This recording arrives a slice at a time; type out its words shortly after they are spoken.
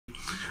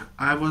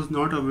I was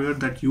not aware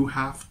that you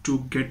have to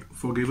get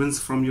forgiveness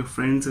from your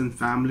friends and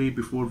family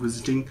before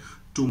visiting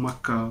to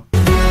Makkah.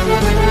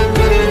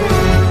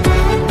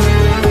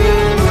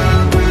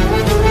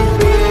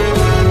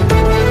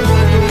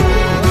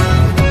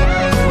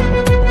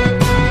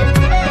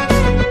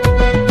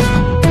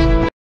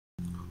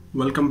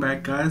 Welcome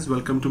back guys,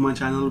 welcome to my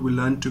channel We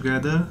Learn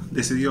Together.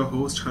 This is your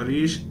host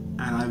Harish,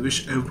 and I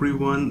wish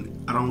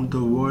everyone around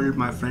the world,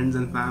 my friends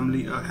and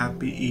family, a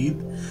happy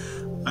Eid.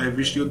 I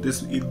wish you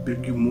this Eid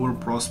bring you more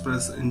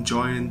prosperous and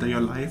joy in your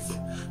life.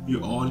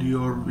 All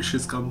your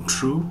wishes come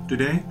true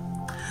today.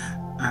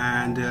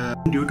 And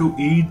due to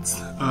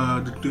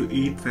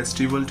Eid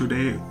festival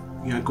today,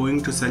 we are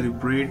going to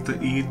celebrate the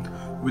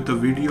Eid with a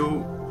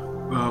video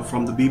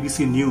from the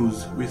BBC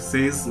News, which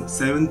says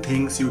 7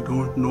 things you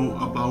don't know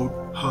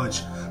about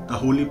Hajj, the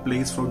holy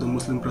place for the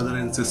Muslim brother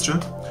and sister.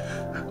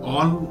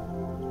 All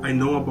I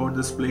know about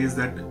this place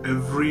that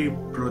every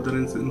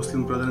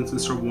Muslim brother and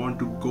sister want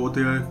to go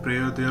there, pray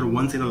there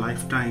once in a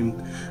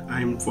lifetime,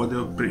 and for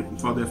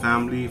their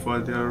family, for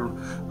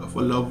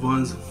loved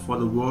ones, for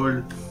the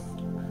world.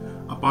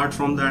 Apart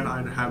from that,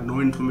 I have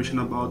no information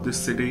about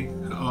this city,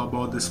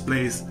 about this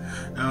place.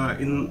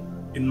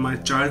 In my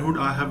childhood,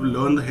 I have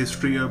learned the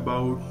history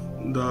about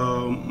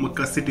the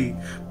Mecca city,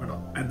 but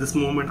at this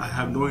moment I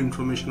have no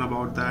information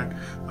about that.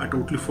 I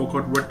totally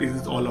forgot what it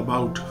is all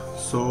about.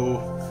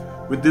 So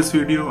with this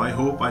video, I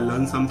hope I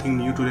learned something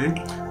new today,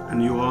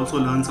 and you also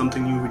learn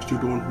something new which you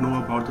don't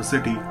know about the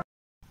city.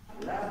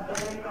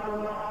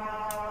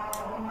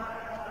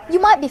 You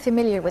might be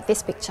familiar with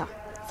this picture.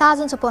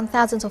 Thousands upon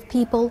thousands of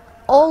people,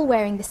 all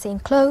wearing the same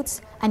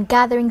clothes and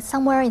gathering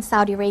somewhere in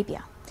Saudi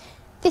Arabia.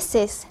 This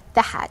is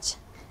the Hajj,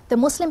 the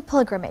Muslim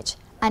pilgrimage,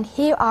 and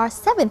here are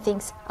 7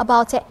 things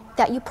about it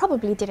that you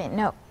probably didn't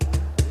know.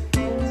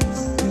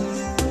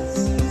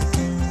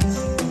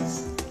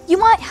 You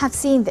might have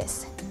seen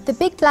this, the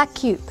big black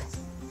cube.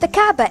 The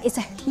Kaaba is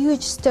a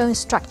huge stone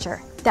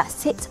structure that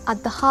sits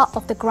at the heart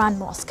of the Grand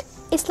Mosque,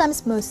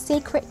 Islam's most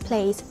sacred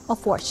place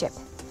of worship.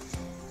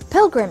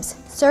 Pilgrims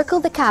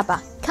circle the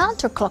Kaaba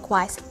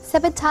counterclockwise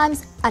 7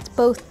 times at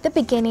both the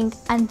beginning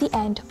and the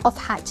end of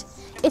Hajj.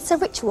 It's a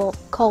ritual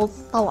called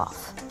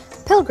tawaf.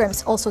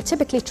 Pilgrims also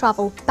typically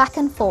travel back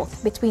and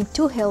forth between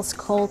 2 hills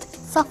called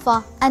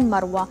Safa and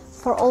Marwa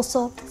for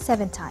also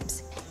 7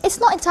 times. It's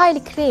not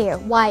entirely clear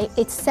why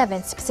it's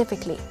 7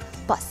 specifically,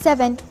 but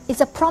 7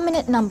 is a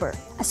prominent number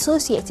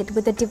associated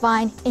with the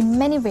divine in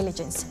many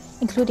religions,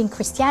 including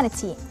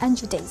Christianity and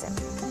Judaism.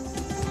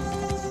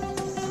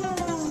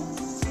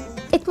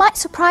 It might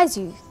surprise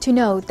you to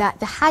know that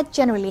the Hajj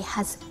generally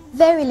has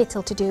very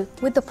little to do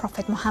with the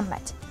Prophet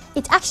Muhammad.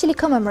 It actually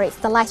commemorates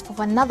the life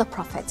of another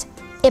prophet,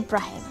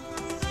 Ibrahim.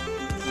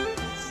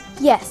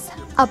 Yes,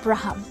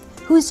 Abraham,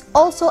 who is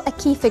also a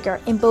key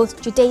figure in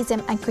both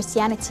Judaism and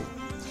Christianity.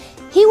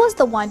 He was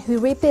the one who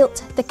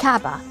rebuilt the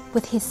Kaaba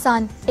with his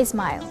son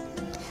Ismail.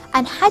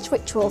 And Hajj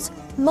rituals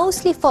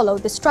mostly follow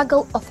the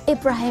struggle of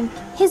Ibrahim,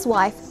 his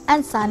wife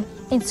and son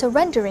in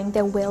surrendering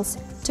their wills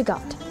to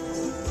God.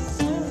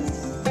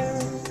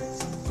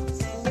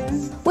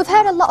 We've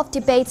heard a lot of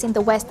debates in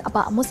the West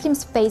about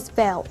Muslims' face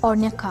veil or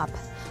niqab.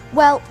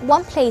 Well,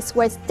 one place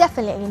where it's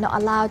definitely not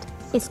allowed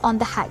is on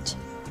the Hajj.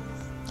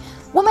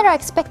 Women are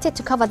expected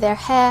to cover their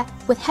hair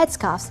with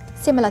headscarves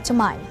similar to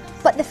mine,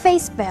 but the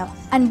face veil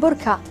and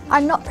burqa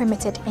are not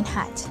permitted in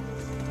Hajj.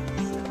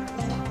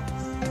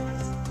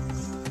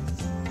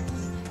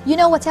 You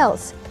know what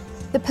else?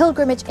 The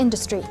pilgrimage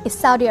industry is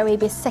Saudi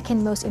Arabia's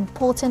second most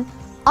important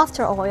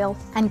after oil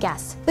and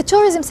gas. The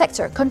tourism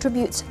sector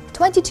contributes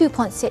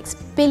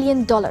 $22.6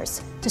 billion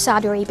to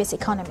Saudi Arabia's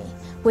economy,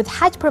 with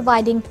Hajj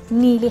providing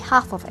nearly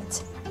half of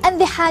it. And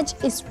the Hajj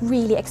is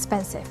really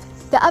expensive.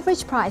 The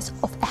average price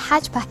of a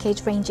Hajj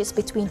package ranges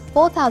between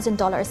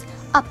 $4,000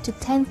 up to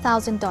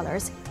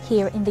 $10,000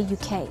 here in the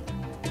UK.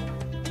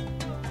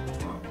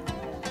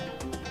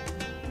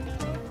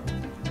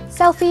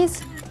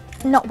 Selfies,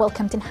 not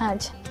welcomed in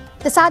Hajj.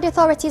 The Saudi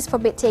authorities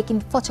forbid taking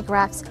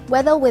photographs,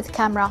 whether with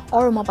camera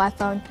or a mobile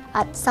phone,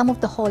 at some of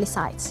the holy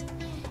sites.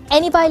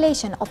 Any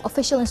violation of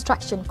official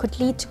instruction could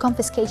lead to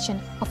confiscation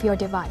of your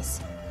device.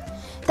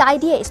 The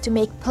idea is to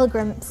make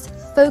pilgrims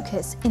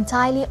focus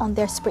entirely on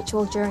their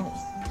spiritual journey.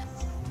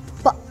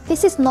 But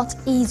this is not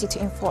easy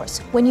to enforce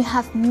when you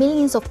have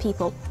millions of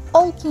people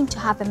all keen to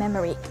have a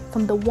memory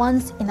from the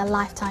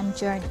once-in-a-lifetime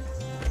journey.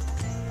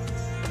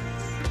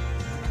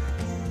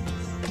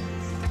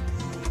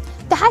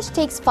 The Hajj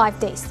takes 5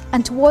 days,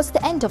 and towards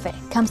the end of it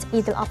comes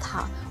Eid Al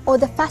Adha, or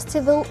the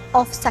festival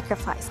of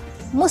sacrifice.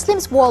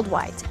 Muslims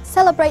worldwide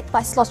celebrate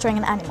by slaughtering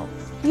an animal,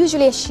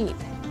 usually a sheep.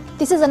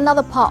 This is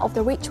another part of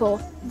the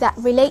ritual that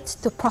relates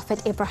to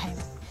Prophet Ibrahim.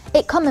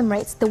 It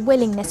commemorates the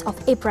willingness of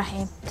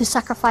Ibrahim to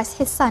sacrifice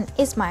his son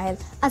Ismail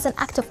as an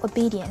act of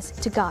obedience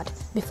to God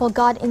before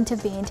God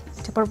intervened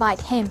to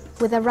provide him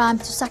with a ram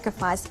to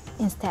sacrifice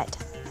instead.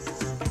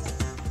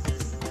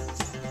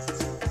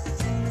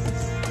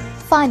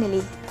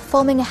 Finally,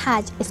 performing a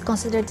Hajj is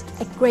considered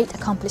a great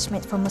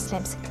accomplishment for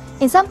Muslims.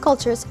 In some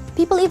cultures,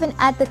 people even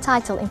add the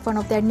title in front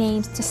of their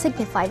names to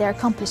signify their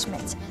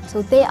accomplishment,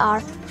 so they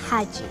are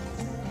Haji.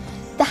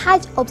 The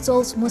Hajj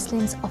absolves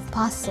Muslims of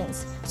past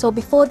sins, so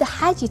before the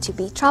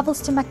Haji-to-be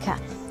travels to Mecca,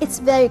 it's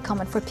very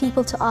common for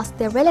people to ask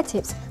their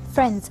relatives,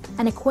 friends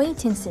and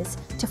acquaintances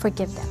to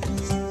forgive them.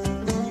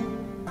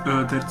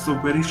 That's a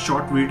very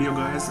short video,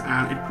 guys,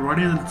 and it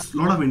provided a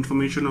lot of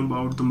information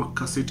about the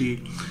Makkah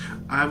city.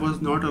 I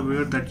was not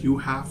aware that you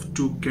have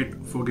to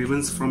get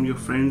forgiveness from your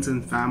friends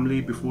and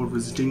family before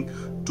visiting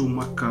to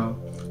Makkah.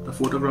 The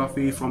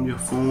photography from your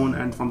phone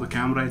and from the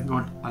camera is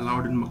not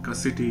allowed in Makkah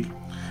city.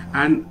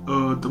 And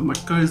the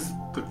Makkah is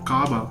the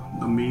Kaaba,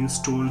 the main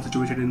stone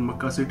situated in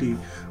Makkah city,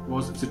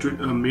 was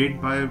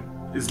made by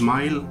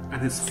Ismail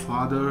and his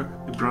father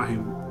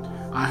Ibrahim.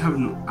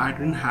 I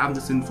didn't have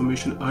this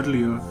information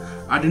earlier.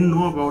 I didn't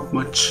know about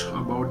much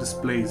about this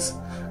place,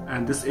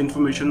 and this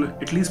information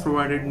at least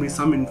provided me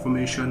some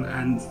information,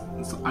 and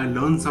I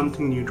learned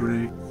something new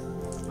today.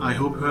 I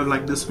hope you have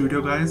liked this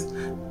video, guys.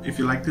 If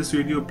you like this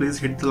video, please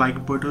hit the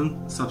like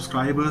button,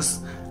 subscribe us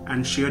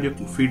and share your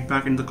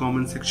feedback in the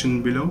comment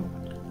section below.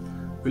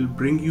 We'll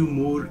bring you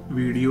more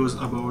videos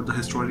about the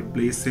historic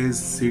places,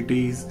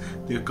 cities,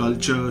 their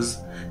cultures.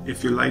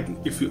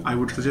 I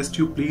would suggest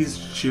you please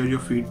share your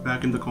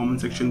feedback in the comment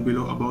section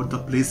below about the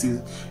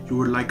places you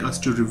would like us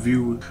to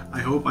review. I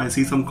hope I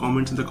see some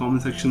comments in the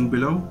comment section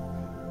below.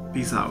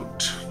 Peace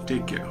out.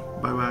 Take care.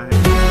 Bye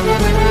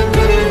bye.